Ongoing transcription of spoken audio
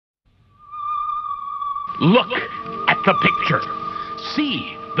Look at the picture.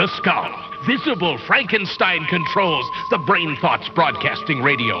 See the skull. Visible Frankenstein controls. The Brain Thoughts broadcasting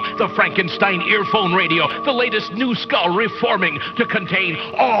radio. The Frankenstein earphone radio. The latest new skull reforming to contain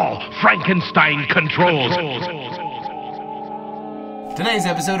all Frankenstein controls. Today's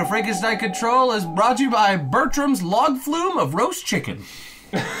episode of Frankenstein Control is brought to you by Bertram's Log Flume of Roast Chicken.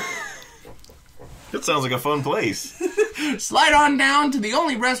 That sounds like a fun place. Slide on down to the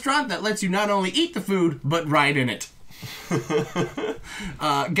only restaurant that lets you not only eat the food, but ride in it.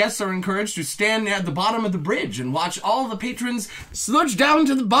 Guests are encouraged to stand at the bottom of the bridge and watch all the patrons sludge down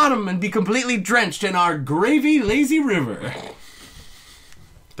to the bottom and be completely drenched in our gravy lazy river.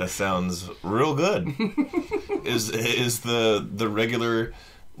 That sounds real good. Is the regular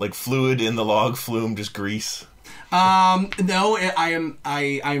like fluid in the log flume just grease? No,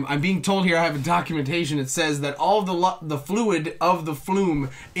 I'm being told here I have a documentation. It says that all of the fluid of the flume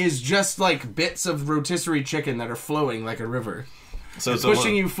is just like bits of rotisserie chicken that are flowing like a river. So it's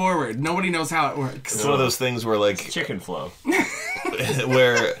pushing you forward. Nobody knows how it works. It's one of those things where like chicken flow,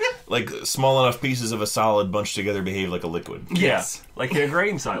 where like small enough pieces of a solid bunched together behave like a liquid. Yes, like in a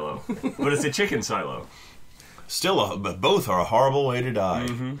grain silo, but it's a chicken silo. Still, both are a horrible way to die,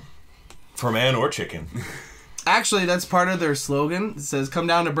 for man or chicken. Actually, that's part of their slogan. It says, "Come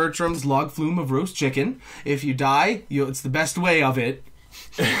down to Bertram's Log Flume of Roast Chicken. If you die, it's the best way of it."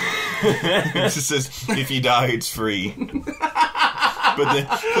 It says, "If you die, it's free." But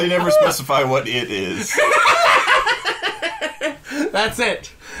they never specify what it is. That's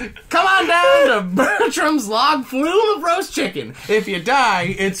it. Come on down to Bertram's Log Flume of Roast Chicken. If you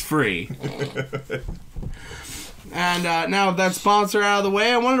die, it's free. And now with that sponsor out of the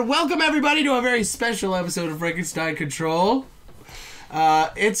way, I wanted to welcome everybody to a very special episode of Frankenstein Control.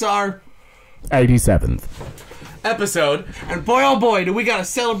 It's our 87th episode, and boy oh boy, do we got a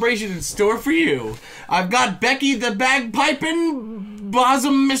celebration in store for you. I've got Becky the bagpiping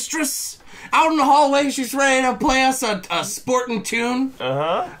bosom mistress out in the hallway. She's ready to play us a sporting tune.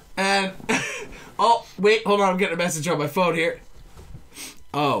 And, oh, wait, hold on, I'm getting a message on my phone here.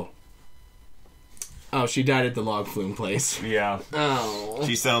 Oh, she died at the log flume place. Yeah. Oh.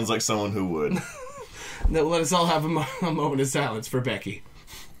 She sounds like someone who would. Now, let us all have a moment of silence for Becky.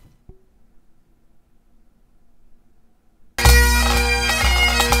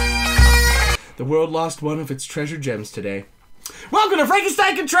 The world lost one of its treasure gems today. Welcome to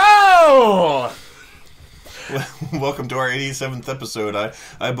Frankenstein Control! Welcome to our 87th episode.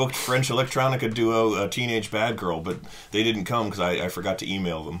 I booked French electronica duo Teenage Bad Girl, but they didn't come because I forgot to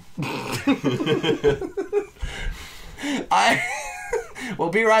email them. Well,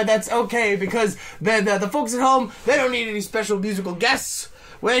 B-Ride, that's okay, because the folks at home, they don't need any special musical guests.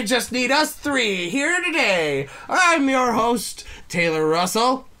 We just need us three here today. I'm your host, Taylor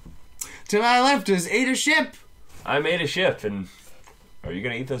Russell. To my left is Ada Ship. I'm Ada Ship, and are you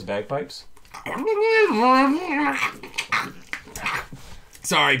going to eat those bagpipes?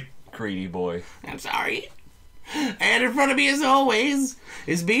 Sorry. Greedy boy. I'm sorry. And in front of me, as always,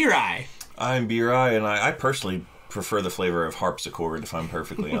 is B-Rye. I'm B-Rye, and I personally prefer the flavor of harpsichord, if I'm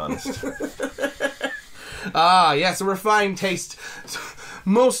perfectly honest. Yes, a refined taste.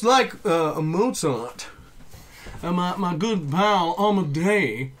 Most like a Mozart. My good pal,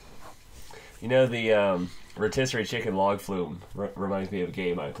 Amadeus. You know, the rotisserie chicken log flume reminds me of a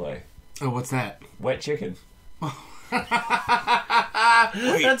game I play. Oh, what's that? Wet chicken. Wait,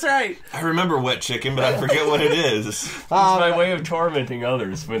 that's right. I remember wet chicken, but I forget what it is. It's my way of tormenting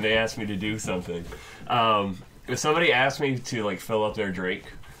others when they ask me to do something. If somebody asks me to like fill up their drink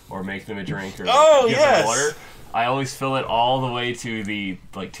or make them a drink or give them water, I always fill it all the way to the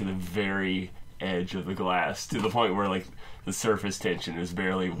very edge of the glass, to the point where like the surface tension is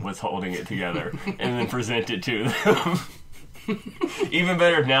barely what's holding it together, and then present it to them. Even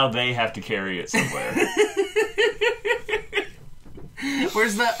better if now they have to carry it somewhere.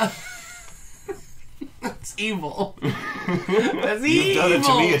 Where's the... That's evil. That's evil. You've done it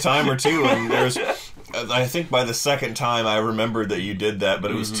to me a time or two, and there's... I think by the second time I remembered that you did that, but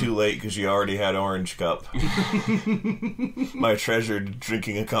it was too late because you already had Orange Cup. My treasured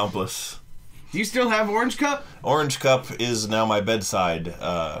drinking accomplice. Do you still have Orange Cup? Orange Cup is now my bedside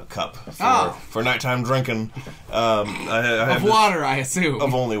cup for nighttime drinking. I have water, I assume.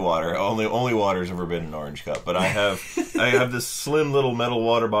 Of only water. Only water's ever been an Orange Cup. But I have this slim little metal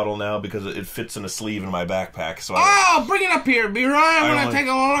water bottle now because it fits in a sleeve in my backpack. So bring it up here, B-Ryan. I'm gonna take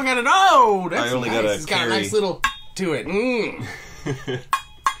a look at it. Oh, that's nice. It's got a nice little to it.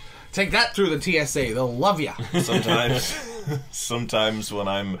 Take that through the TSA. They'll love you. Sometimes when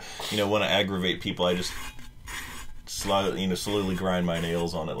I'm, want to aggravate people, I just slowly grind my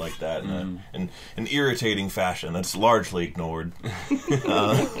nails on it like that in an irritating fashion that's largely ignored.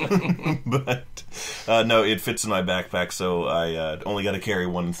 But no, it fits in my backpack, so I only got to carry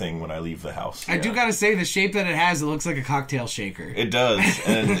one thing when I leave the house. I do got to say, the shape that it has, it looks like a cocktail shaker. It does,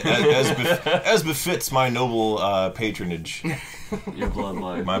 and as befits my noble patronage. Your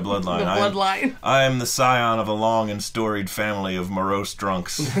bloodline. My bloodline. The bloodline. I am the scion of a long and storied family of morose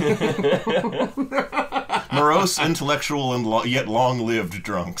drunks. Morose, intellectual, and yet long-lived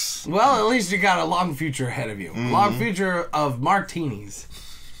drunks. Well, at least you got a long future ahead of you. Long future of martinis.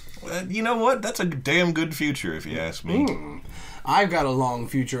 You know what? That's a damn good future, if you ask me. I've got a long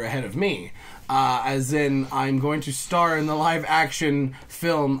future ahead of me. As in, I'm going to star in the live-action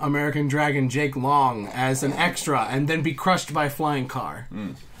film American Dragon Jake Long as an extra and then be crushed by a flying car.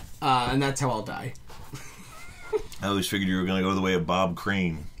 And that's how I'll die. I always figured you were going to go the way of Bob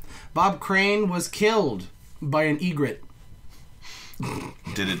Crane. Bob Crane was killed by an egret.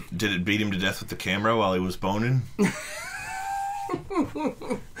 Did it beat him to death with the camera while he was boning?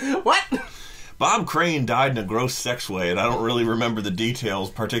 What? Bob Crane died in a gross sex way, and I don't really remember the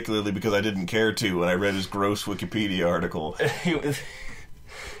details, particularly because I didn't care to when I read his gross Wikipedia article.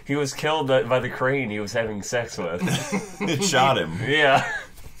 He was killed by the crane he was having sex with. It shot him. Yeah.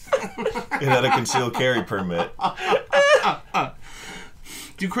 It had a concealed carry permit.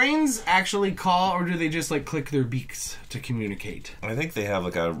 Do cranes actually call, or do they just, like, click their beaks to communicate? I think they have,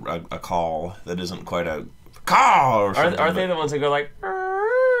 like, a call that isn't quite a call or something. Aren't they the ones that go, like,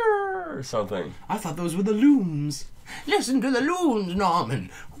 or something? I thought those were the loons. Listen to the loons, Norman.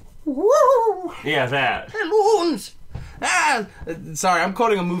 Woo! Yeah, that. The loons! Ah! Sorry, I'm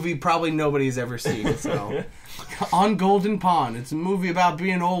quoting a movie probably nobody's ever seen, so... On Golden Pond. It's a movie about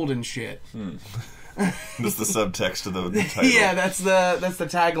being old and shit. That's the subtext of the title. Yeah, that's the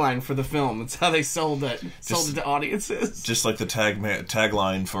tagline for the film. That's how they sold it to audiences. Just like the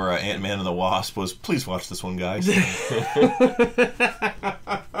tagline for Ant-Man and the Wasp was, "Please watch this one, guys." I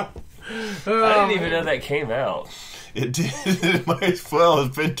didn't even know that came out. It did. It might as well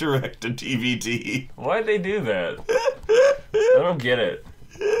have been direct to DVD. Why'd they do that? I don't get it.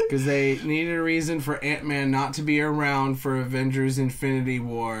 Because they needed a reason for Ant-Man not to be around for Avengers Infinity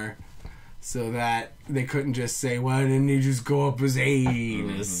War, so that they couldn't just say, "Why didn't he just go up his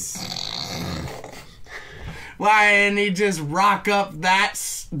anus? Why didn't he just rock up that...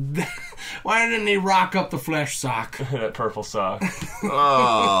 Why didn't he rock up the flesh sock?" That purple sock.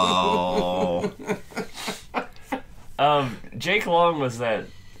 Oh. Jake Long was that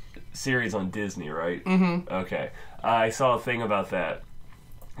series on Disney, right? Mm-hmm. Okay. I saw a thing about that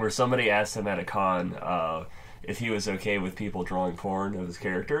where somebody asked him at a con if he was okay with people drawing porn of his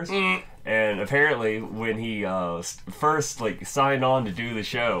characters. And apparently when he first signed on to do the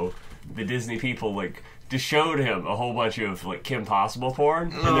show, the Disney people just showed him a whole bunch of Kim Possible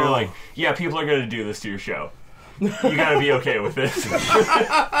porn, and they're like, "Yeah, people are going to do this to your show. You gotta be okay with this."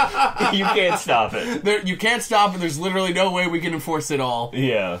 You can't stop it. You can't stop it. There's literally no way we can enforce it all.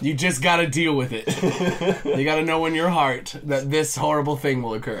 Yeah. You just gotta deal with it. You gotta know in your heart that this horrible thing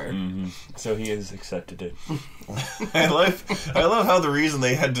will occur. Mm-hmm. So he has accepted it. I love how the reason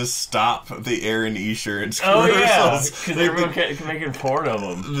they had to stop the Aaron Esurance commercials. Oh yeah, because everyone kept making porn of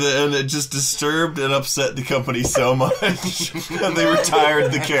them. And it just disturbed and upset the company so much that they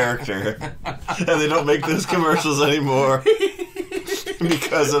retired the character. And they don't make those commercials anymore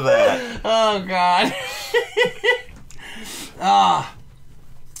because of that. Oh god.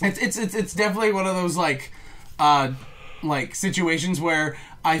 It's definitely one of those situations where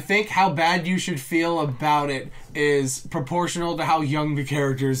I think how bad you should feel about it is proportional to how young the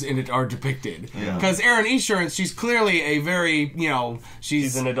characters in it are depicted. Because Aaron Esurance, she's clearly a very,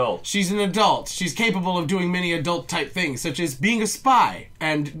 she's an adult. She's an adult. She's capable of doing many adult type things, such as being a spy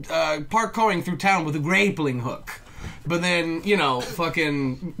and parkouring through town with a grappling hook. But then,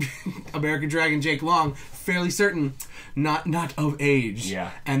 fucking American Dragon Jake Long, fairly certain, not of age. Yeah.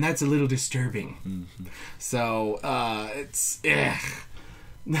 And that's a little disturbing. Mm-hmm. So, it's...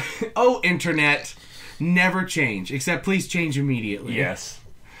 Oh, internet, never change. Except please change immediately. Yes.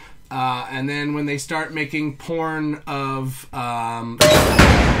 And then when they start making porn of...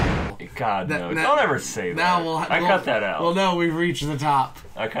 God, no. Don't ever say that. Now I cut that out. Well, no, we've reached the top.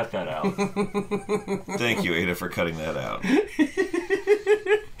 I cut that out. Thank you, Ada, for cutting that out.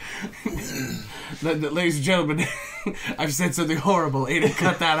 Ladies and gentlemen, I've said something horrible. Ada,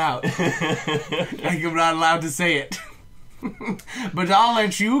 cut that out. I'm not allowed to say it. But I'll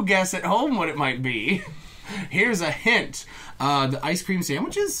let you guess at home what it might be. Here's a hint. The ice cream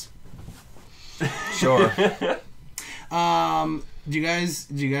sandwiches? Sure. Do you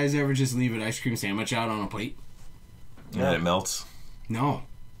guys ever just leave an ice cream sandwich out on a plate? And then it melts? No,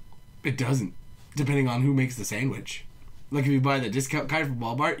 it doesn't. Depending on who makes the sandwich. Like, if you buy the discount kind from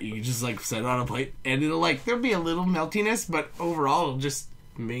Walmart, you can just, like, set it on a plate, and it'll, like, there'll be a little meltiness, but overall, it'll just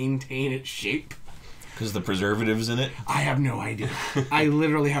maintain its shape. Because the preservative's in it? I have no idea. I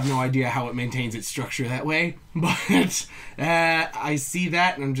literally have no idea how it maintains its structure that way, but I see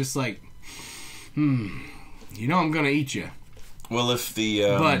that, and I'm just like, you know I'm gonna eat you. Well, if the...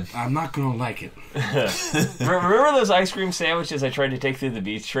 But I'm not gonna like it. Remember those ice cream sandwiches I tried to take through the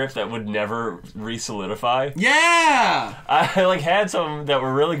beach trip that would never re-solidify? Yeah! I like had some that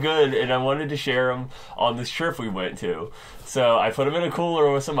were really good, and I wanted to share them on this trip we went to. So I put them in a cooler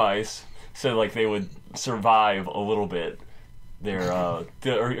with some ice, so like they would survive a little bit, or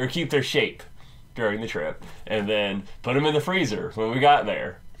keep their shape during the trip, and then put them in the freezer when we got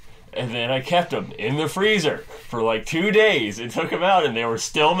there. And then I kept them in the freezer for like 2 days and took them out, and they were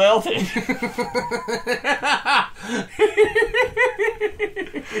still melting. She's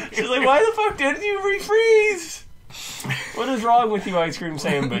like, why the fuck didn't you refreeze? What is wrong with you, ice cream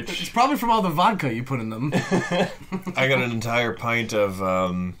sandwich? It's probably from all the vodka you put in them. I got an entire pint of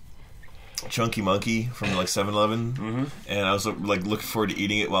Chunky Monkey from like 7-Eleven, and I was like looking forward to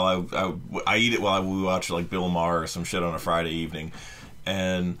eating it while I eat it while we watch like Bill Maher or some shit on a Friday evening.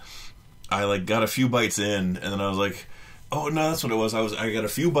 And I like got a few bites in, and then I was like, oh no, that's what it was. I got a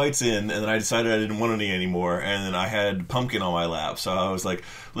few bites in, and then I decided I didn't want any anymore, and then I had pumpkin on my lap, so I was like,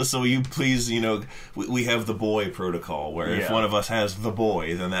 listen, will you please, we have the boy protocol, where if one of us has the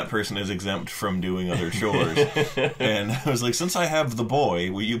boy, then that person is exempt from doing other chores. And I was like, since I have the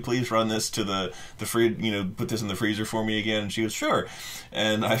boy, will you please run this to the fridge, put this in the freezer for me again? And she was, sure.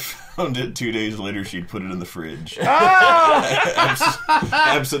 And I found it 2 days later, she'd put it in the fridge. Oh!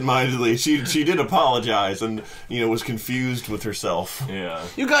 Absent-mindedly. She did apologize and, was confused with herself. Yeah.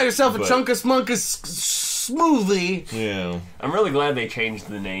 You got yourself a Chunkus Munkus smoothie. Yeah. I'm really glad they changed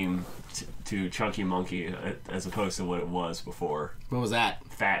the name to Chunky Monkey as opposed to what it was before. What was that?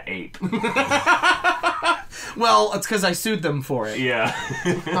 Fat Ape. Well, it's because I sued them for it. Yeah.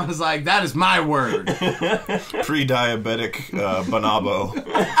 I was like, that is my word. Pre-diabetic bonobo.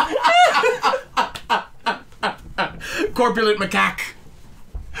 Corpulent macaque.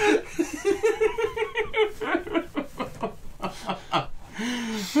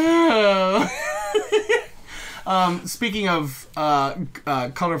 Speaking of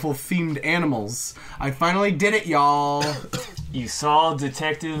colorful themed animals, I finally did it, y'all. You saw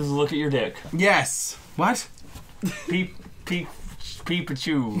detectives look at your dick. Yes. What?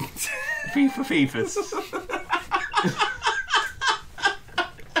 Peep-a-choo. Peep-a-peepus.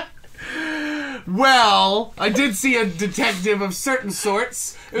 Well, I did see a detective of certain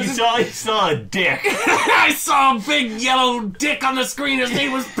sorts. You saw a dick. I saw a big yellow dick on the screen. His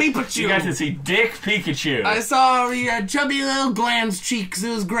name was Pikachu. You got to see Dick Pikachu. I saw he had chubby little glands cheeks.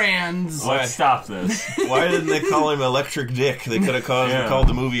 It was grands. Let's stop this. Why didn't they call him Electric Dick? They could have called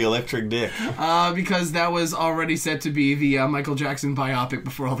the movie Electric Dick. Because that was already set to be the Michael Jackson biopic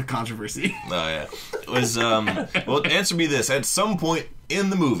before all the controversy. Oh, yeah. It was, well, answer me this. At some point in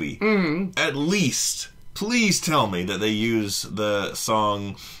the movie, at least, please tell me that they use the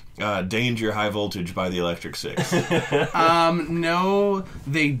song Danger High Voltage by the Electric Six. No,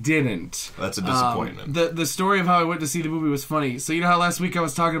 they didn't. That's a disappointment. The story of how I went to see the movie was funny. So you know how last week I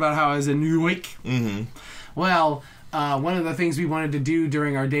was talking about how I was in New York? Mm-hmm. Well, one of the things we wanted to do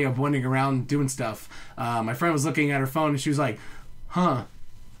during our day of wandering around doing stuff, my friend was looking at her phone and she was like,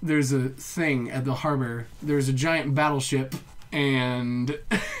 there's a thing at the harbor. There's a giant battleship and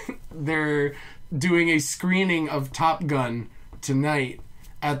they're doing a screening of Top Gun tonight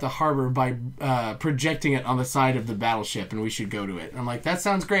at the harbor by projecting it on the side of the battleship, and we should go to it. And I'm like, that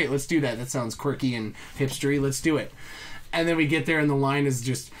sounds great. Let's do that. That sounds quirky and hipstery. Let's do it. And then we get there, and the line is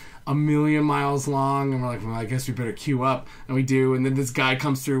just a million miles long, and we're like, well, I guess we better queue up. And we do, and then this guy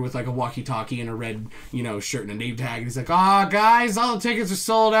comes through with like a walkie-talkie and a red, shirt and a name tag, and he's like, guys, all the tickets are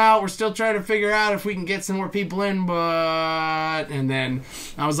sold out. We're still trying to figure out if we can get some more people in, but... And then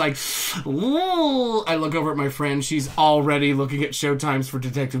I was like, ooh. I look over at my friend. She's already looking at showtimes for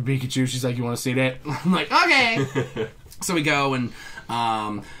Detective Pikachu. She's like, you want to see that? I'm like, okay. So we go, and...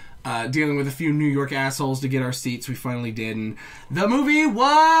 dealing with a few New York assholes to get our seats. We finally did, and the movie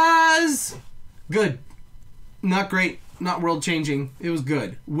was good. Not great, not world-changing. It was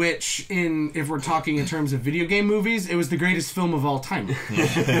good. Which, if we're talking in terms of video game movies, it was the greatest film of all time.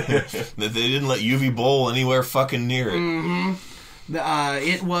 That they didn't let UV Bowl anywhere fucking near it. Mm-hmm.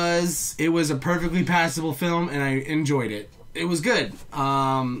 It was a perfectly passable film, and I enjoyed it. It was good.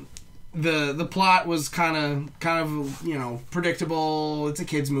 the plot was kind of predictable. It's a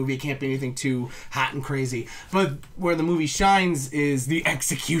kids movie. It can't be anything too hot and crazy. But where the movie shines is the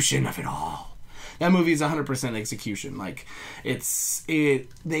execution of it all. That movie is 100% execution. Like it's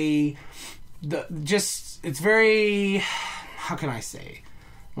very, how can I say,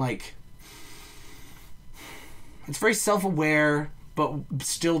 like, it's very self-aware, but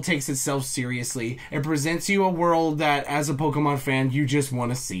still takes itself seriously. It presents you a world that, as a Pokemon fan, you just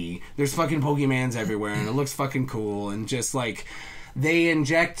want to see. There's fucking Pokemans everywhere, and it looks fucking cool, and just, like, they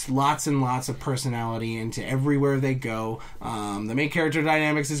inject lots and lots of personality into everywhere they go. The main character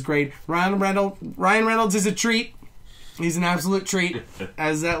dynamics is great. Ryan Reynolds is a treat. He's an absolute treat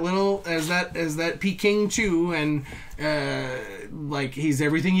as that Peking Chew, and like, he's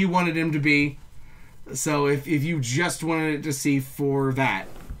everything you wanted him to be. So if you just wanted to see for that,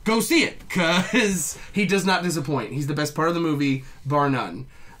 go see it, because he does not disappoint. He's the best part of the movie, bar none.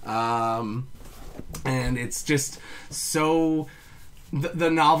 And it's just so... The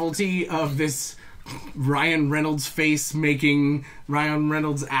novelty of this Ryan Reynolds face making Ryan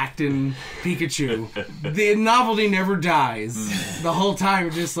Reynolds acting Pikachu, the novelty never dies. The whole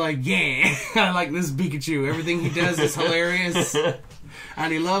time, just like, yeah, I like this Pikachu. Everything he does is hilarious.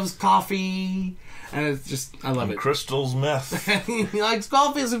 And he loves coffee. And it's just, I love it. Crystal's meth. He likes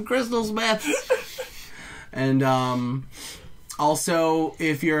coffee and Crystal's meth. And also,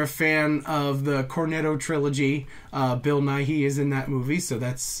 if you're a fan of the Cornetto trilogy, Bill Nighy is in that movie, so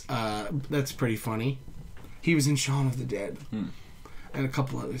that's pretty funny. He was in Shaun of the Dead. And a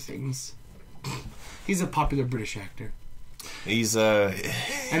couple other things. He's a popular British actor.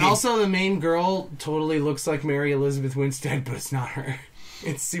 And also the main girl totally looks like Mary Elizabeth Winstead, but it's not her.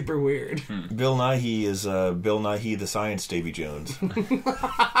 It's super weird. Bill Nighy is Bill Nighy the Science Davy Jones.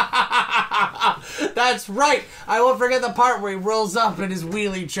 That's right. I won't forget the part where he rolls up in his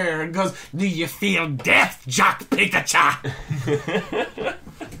wheelie chair and goes, "Do you feel death, Jock Pikachu?"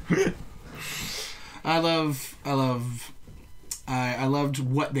 I loved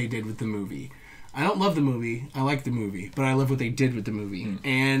what they did with the movie. I don't love the movie. I like the movie, but I love what they did with the movie.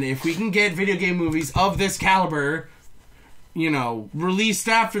 And if we can get video game movies of this caliber, released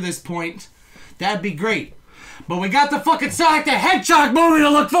after this point, that'd be great. But we got the fucking Sonic the Hedgehog movie to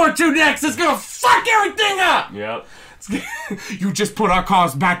look forward to next. It's gonna fuck everything up! Yep. You just put our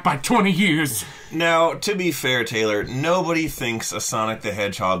cause back by 20 years. Now, to be fair, Taylor, nobody thinks a Sonic the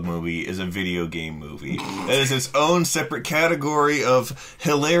Hedgehog movie is a video game movie. It is its own separate category of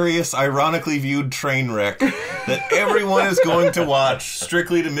hilarious, ironically viewed train wreck that everyone is going to watch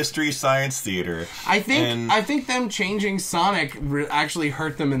strictly to Mystery Science Theater. I think them changing Sonic actually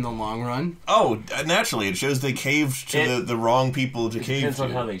hurt them in the long run. Oh, naturally. It shows they caved to the wrong people to cave to. Depends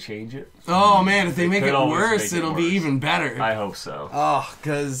on how they change it. Oh, man, if they make it worse, it'll be even better. I hope so. Oh,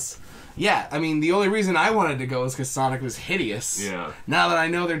 because... yeah, I mean, the only reason I wanted to go is because Sonic was hideous. Yeah. Now that I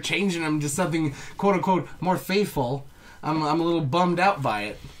know they're changing him to something, quote-unquote, more faithful, I'm a little bummed out by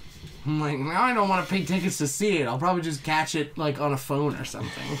it. I'm like, now I don't want to pay tickets to see it. I'll probably just catch it, like, on a phone or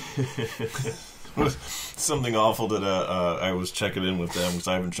something. Something awful that I was checking in with them, because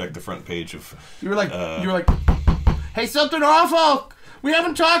I haven't checked the front page of... You were like, hey, something awful! We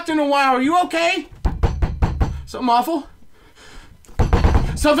haven't talked in a while. Are you okay? Something awful?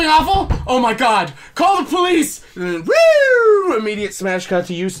 Something awful? Oh my god! Call the police! And then, woo! Immediate smash cut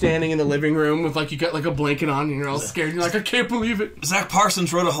to you standing in the living room with, like, you got, like, a blanket on and you're all scared. And you're like, I can't believe it. Zach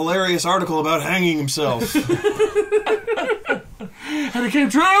Parsons wrote a hilarious article about hanging himself. And it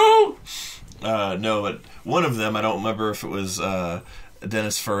came true! No, but one of them, I don't remember if it was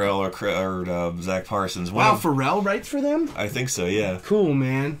Dennis Farrell or Zach Parsons. Farrell writes for them? I think so, yeah. Cool,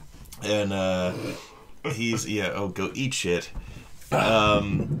 man. And he's, go eat shit.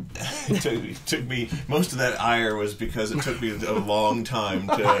 It took me, most of that ire was because it took me a long time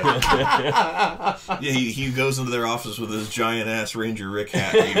to... yeah, he goes into their office with his giant-ass Ranger Rick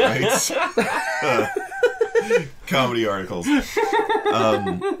hat and he writes comedy articles.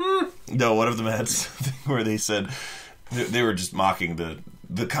 No, one of them had something where they said... They were just mocking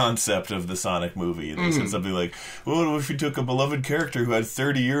the concept of the Sonic movie. And they said something like, well, what if we took a beloved character who had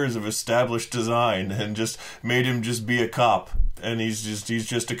 30 years of established design and just made him just be a cop? And he's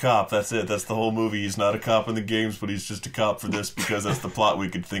just a cop. That's it. That's the whole movie. He's not a cop in the games, but he's just a cop for this because that's the plot we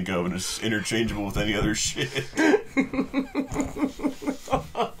could think of, and it's interchangeable with any other shit.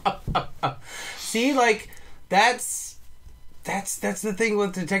 See, like, that's the thing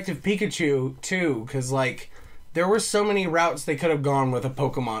with Detective Pikachu too, because like there were so many routes they could have gone with a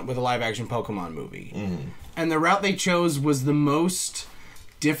live action Pokemon movie, and the route they chose was the most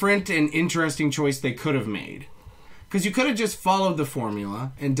different and interesting choice they could have made. Because you could have just followed the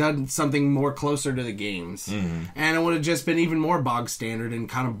formula and done something more closer to the games. Mm-hmm. And it would have just been even more bog standard and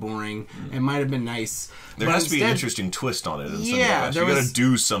kind of boring. Mm-hmm. It might have been nice. There has to be an interesting twist on it. You got to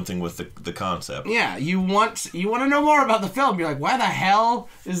do something with the concept. Yeah, you want to know more about the film. You're like, why the hell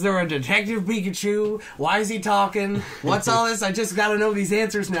is there a Detective Pikachu? Why is he talking? What's all this? I just got to know these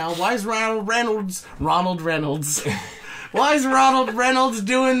answers now. Why is Ronald Reynolds? Why is Ronald Reynolds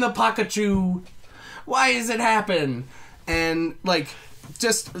doing the Pikachu? Why does it happen? And, like,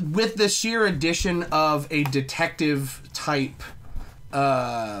 just with the sheer addition of a detective type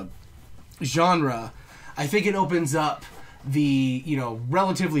genre, I think it opens up the,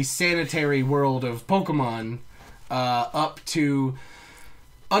 relatively sanitary world of Pokemon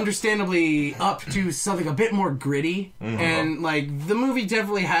understandably up to something a bit more gritty. Mm-hmm. And, like, the movie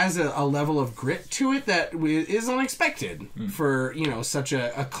definitely has a level of grit to it that is unexpected for, such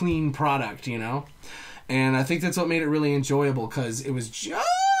a clean product, And I think that's what made it really enjoyable, because it was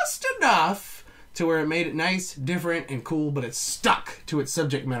just enough to where it made it nice, different, and cool, but it stuck to its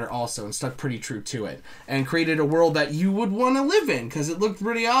subject matter also, and stuck pretty true to it, and created a world that you would want to live in, because it looked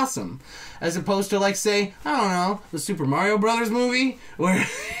pretty awesome. As opposed to, like, say, I don't know, the Super Mario Brothers movie, where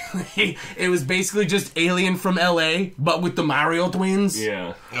it was basically just Alien from L.A., but with the Mario twins.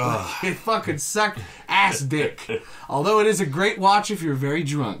 Yeah. It fucking sucked ass dick. Although it is a great watch if you're very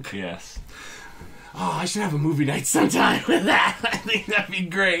drunk. Yes. Oh, I should have a movie night sometime with that. I think that'd be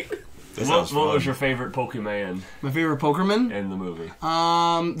great. What was your favorite Pokemon? My favorite Pokemon? In the movie.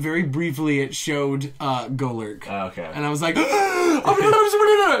 Very briefly it showed Golurk. Okay. And I was like,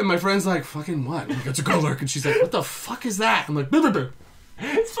 and my friend's like, fucking what? I'm like, it's a Golurk. And she's like, what the fuck is that? I'm like,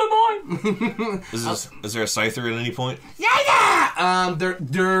 it's my boy. Is there a Scyther at any point? Yeah!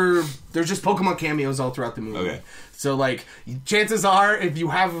 They're just Pokemon cameos all throughout the movie. Okay. So, like, chances are, if you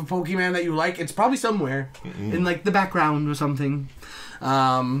have a Pokemon that you like, it's probably somewhere in, like, the background or something.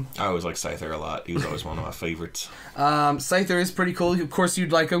 I always liked Scyther a lot. He was always one of my favorites. Scyther is pretty cool. Of course,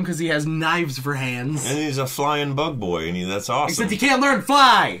 you'd like him because he has knives for hands. And he's a flying bug boy, and that's awesome. Except he can't learn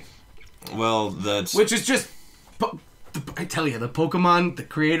fly! Well, that's... Which is just... I tell you, the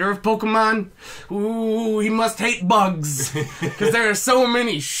creator of Pokemon, ooh, he must hate bugs. Because there are so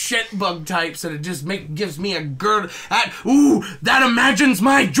many shit bug types that it just gives me a that imagines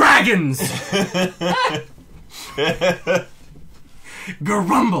my dragons!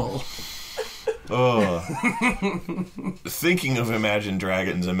 Garumble. Oh. Thinking of imagined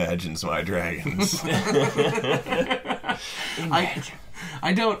dragons imagines my dragons.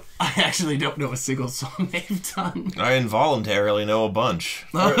 I actually don't know a single song they've done. I involuntarily know a bunch.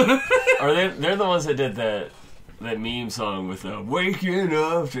 They're the ones that did that meme song with waking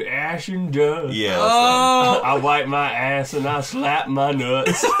up to ash and dust. Yeah. Oh. I wipe my ass and I slap my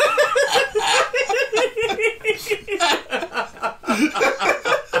nuts.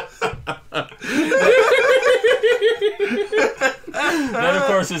 That, of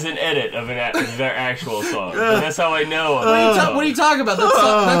course, is an edit of their actual song. But that's how I know. What are you talking about?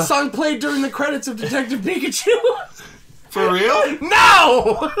 That song played during the credits of Detective Pikachu. For real?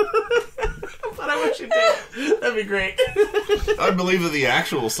 No! But I wish you did. That'd be great. I believe that the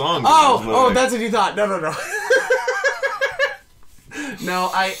actual song. That's what you thought. No. No,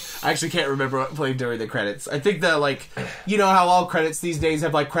 I actually can't remember what played during the credits. I think that, like, you know how all credits these days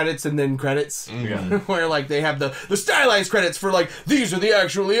have, like, credits and then credits? Yeah. Where, like, they have the stylized credits for, like, these are the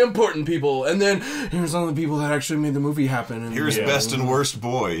actually important people, and then here's all the people that actually made the movie happen. And here's best and worst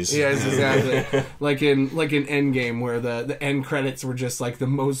boys. Yes, exactly. like in Endgame, where the end credits were just, like, the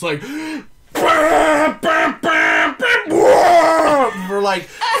most, like... for, like...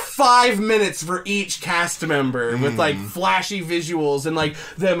 5 minutes for each cast member with like flashy visuals and like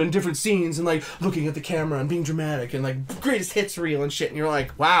them in different scenes and like looking at the camera and being dramatic and like greatest hits reel and shit, and you're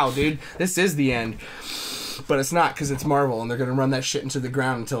like, wow, dude, this is the end. But it's not, because it's Marvel and they're gonna run that shit into the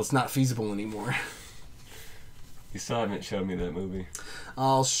ground until it's not feasible anymore. You still haven't shown me that movie.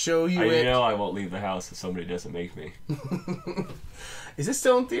 I'll show you it. You know I won't leave the house if somebody doesn't make me. Is it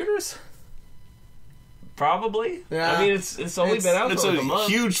still in theaters? Probably. Yeah. I mean, it's only been out for like a month. It's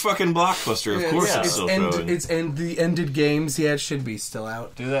a huge fucking blockbuster. Of course it's still showing. It's the ended games. Yeah, it should be still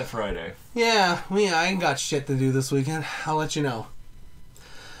out. Do that Friday. Yeah, I ain't got shit to do this weekend. I'll let you know.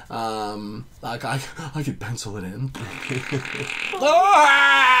 I could pencil it in.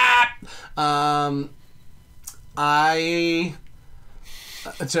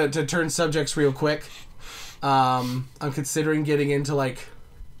 To turn subjects real quick, I'm considering getting into, like,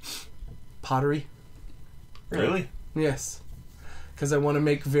 pottery. Really? Yes. Because I want to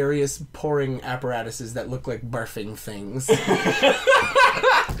make various pouring apparatuses that look like barfing things.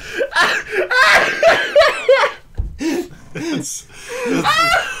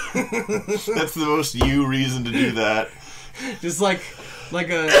 That's the most you reason to do that. Just like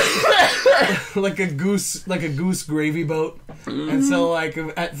a goose gravy boat. And so like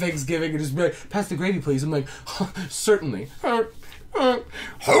at Thanksgiving, you just be like, pass the gravy, please. I'm like, certainly.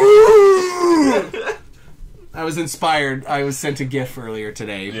 I was inspired. I was sent a GIF earlier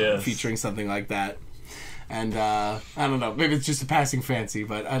today featuring something like that. And, I don't know, maybe it's just a passing fancy,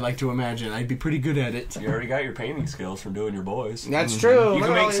 but I like to imagine I'd be pretty good at it. You already got your painting skills from doing your boys. That's true. You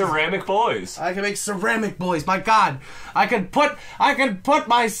can make ceramic boys. I can make ceramic boys. My God. I can put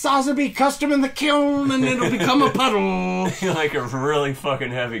my Sotheby custom in the kiln and it'll become a puddle. You're like a really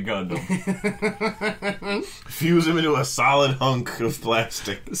fucking heavy Gundam. Fuse him into a solid hunk of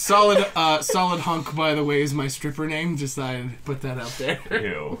plastic. Solid hunk, by the way, is my stripper name. Just thought I'd put that out there.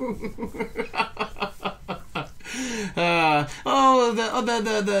 Ew. The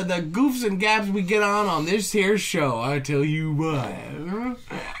goofs and gabs we get on this here show. I tell you what.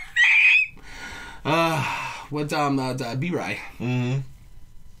 B-Rye. Mm-hmm.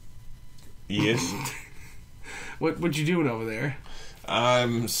 Yes. What you doing over there?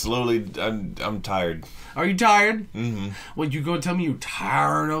 I'm tired. Are you tired? Mm-hmm. What, you gonna tell me you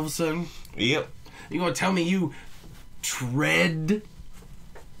tired all of a sudden? Yep. You gonna tell me you tread?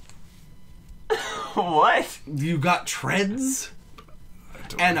 What? You got treads?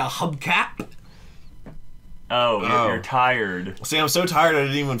 And a hubcap? Oh, you're tired. See, I'm so tired I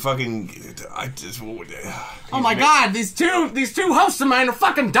didn't even fucking... Oh my God, these two hosts of mine are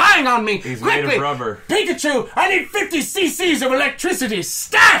fucking dying on me! He's Quickly! made of rubber. Pikachu, I need 50 cc's of electricity!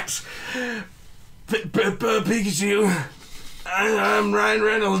 Stat! Pikachu, I'm Ryan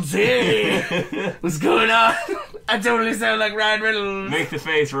Reynolds. Hey! What's going on? I totally sound like Ryan Reynolds. Make the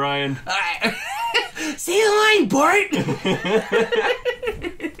face, Ryan. See you line, Bart!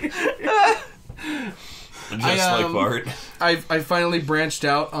 Just like Bart. I finally branched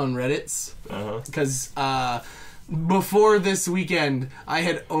out on Reddits. Because before this weekend, I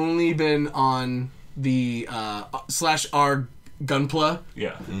had only been on the /r Gunpla.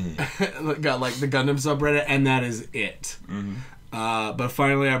 Yeah. Mm-hmm. Got like the Gundam subreddit, and that is it. Mm-hmm. But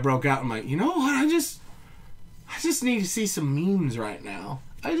finally I broke out. I'm like, you know what? I just need to see some memes right now.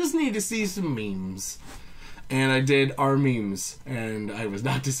 I just need to see some memes. And I did our memes, and I was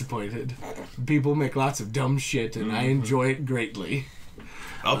not disappointed. People make lots of dumb shit, and I enjoy it greatly.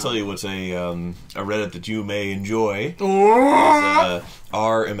 I'll tell you what's a Reddit that you may enjoy.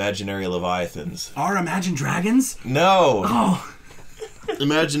 Our imaginary leviathans. Our Imagine Dragons? No. Oh.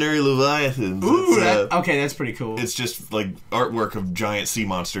 Imaginary leviathans. Ooh, okay, that's pretty cool. It's just like artwork of giant sea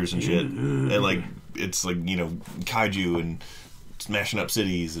monsters and shit, and like it's like, you know, kaiju and smashing up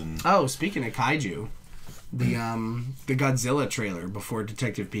cities and. Oh, speaking of kaiju. The Godzilla trailer before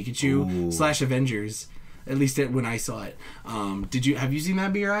Detective Pikachu / Avengers, at least when I saw it. Have you seen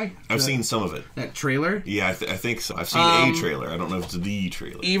that, B.R.I.? I've seen some of it. That trailer? Yeah, I think so. I've seen a trailer. I don't know if it's the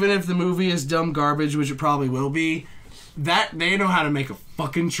trailer. Even if the movie is dumb garbage, which it probably will be, that they know how to make a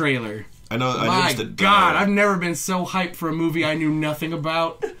fucking trailer. I know. My God, I've never been so hyped for a movie I knew nothing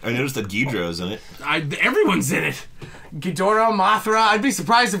about. I noticed that Ghidorah's in it. Everyone's in it. Ghidorah, Mothra. I'd be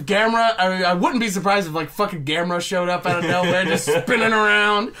surprised if Gamera. I wouldn't be surprised if like fucking Gamera showed up out of nowhere, just spinning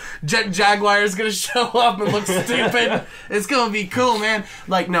around. Jet Jaguar's gonna show up and look stupid. It's gonna be cool, man.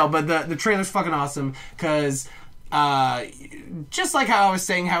 Like no, but the trailer's fucking awesome because. Just like how I was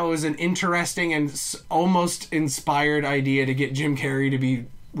saying, how it was an interesting and almost inspired idea to get Jim Carrey to be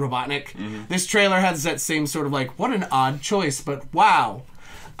Robotnik. This trailer has that same sort of like, what an odd choice, but wow.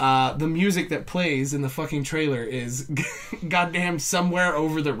 The music that plays in the fucking trailer is goddamn Somewhere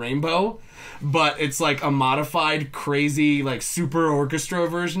Over the Rainbow, but it's like a modified, crazy, like super orchestra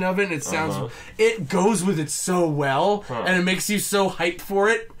version of it. And it sounds, it goes with it so well, and it makes you so hyped for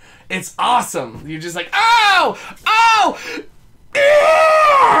it. It's awesome. You're just like, oh,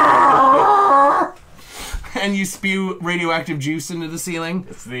 and you spew radioactive juice into the ceiling.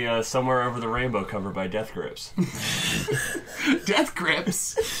 It's the Somewhere Over the Rainbow cover by Death Grips. Death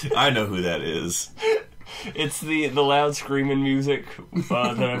Grips? I know who that is. It's the loud screaming music that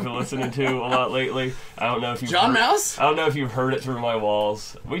I've been listening to a lot lately. I don't know if you've John Mouse? I don't know if you've heard it through my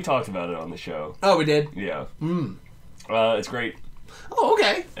walls. We talked about it on the show. Oh, we did? Yeah. It's great. Oh,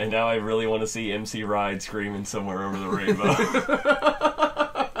 okay. And now I really want to see MC Ride screaming Somewhere Over the Rainbow.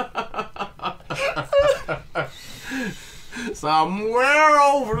 Somewhere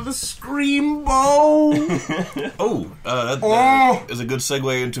over the screambow. That is a good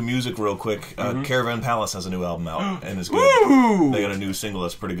segue into music real quick. Caravan Palace has a new album out, and it's good. Woo! They got a new single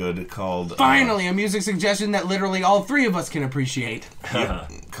that's pretty good called... Finally, a music suggestion that literally all three of us can appreciate.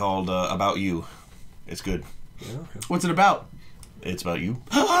 Called About You. It's good. Yeah, okay. What's it about? It's about you.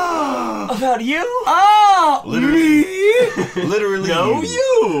 About you? Oh! Literally. Me? Literally No,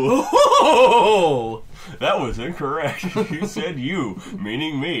 you! Oh! That was incorrect. You said you,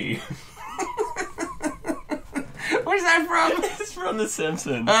 meaning me. Where's that from? It's from The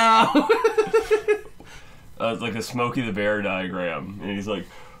Simpsons. Oh. It's like a Smokey the Bear diagram. And he's like,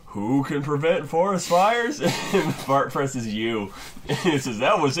 who can prevent forest fires? And Bart presses you. And he says,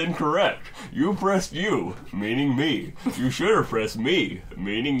 that was incorrect. You pressed you, meaning me. You should have pressed me,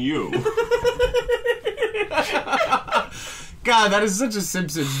 meaning you. God, that is such a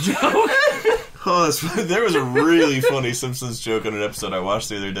Simpsons joke. Oh, there was a really funny Simpsons joke on an episode I watched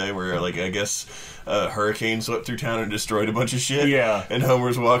the other day where, like, I guess a hurricane swept through town and destroyed a bunch of shit. Yeah. And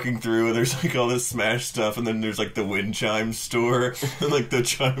Homer's walking through, and there's, like, all this smashed stuff, and then there's, like, the wind chime store, and, like, the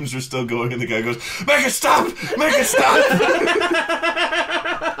chimes are still going, and the guy goes, "Make it stop! Make it stop!"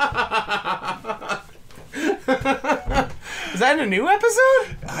 Is that in a new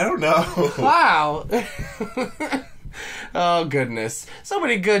episode? I don't know. Wow. Oh, goodness. So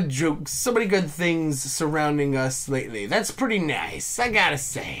many good jokes, so many good things surrounding us lately. That's pretty nice, I gotta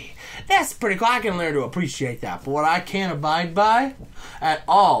say. That's pretty cool. I can learn to appreciate that. But what I can't abide by at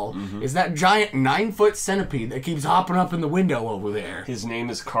all is that giant 9-foot centipede that keeps hopping up in the window over there. His name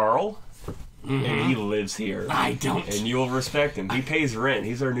is Carl, and he lives here. I don't. And you'll respect him. He pays rent.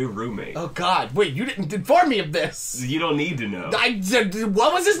 He's our new roommate. Oh, God. Wait, you didn't inform me of this. You don't need to know.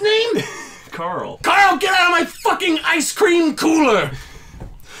 What was his name? Carl. Carl, get out of my fucking ice cream cooler!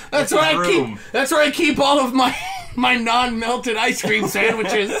 That's where I keep all of my non-melted ice cream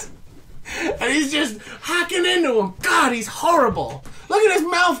sandwiches. And he's just hacking into him. God, he's horrible. Look at his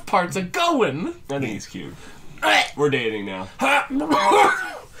mouth parts are going. I think he's cute. We're dating now.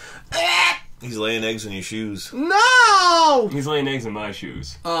 He's laying eggs in your shoes. No! He's laying eggs in my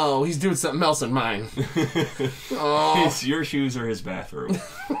shoes. Oh, he's doing something else in mine. Oh. Your shoes are his bathroom.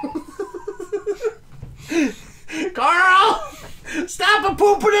 Carl! Stop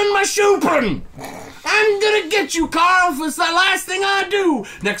a-pooping in my shoe-prin! I'm gonna get you, Carl, if it's the last thing I do!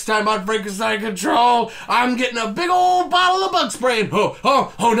 Next time on Frankenstein Control, I'm getting a big old bottle of bug spray.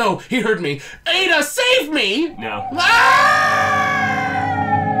 Oh no, he heard me. Ada, save me! No.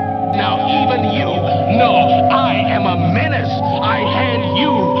 Now even you know I am a menace. I hand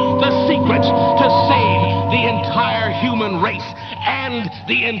you the secrets to save the entire human race and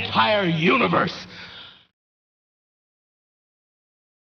the entire universe.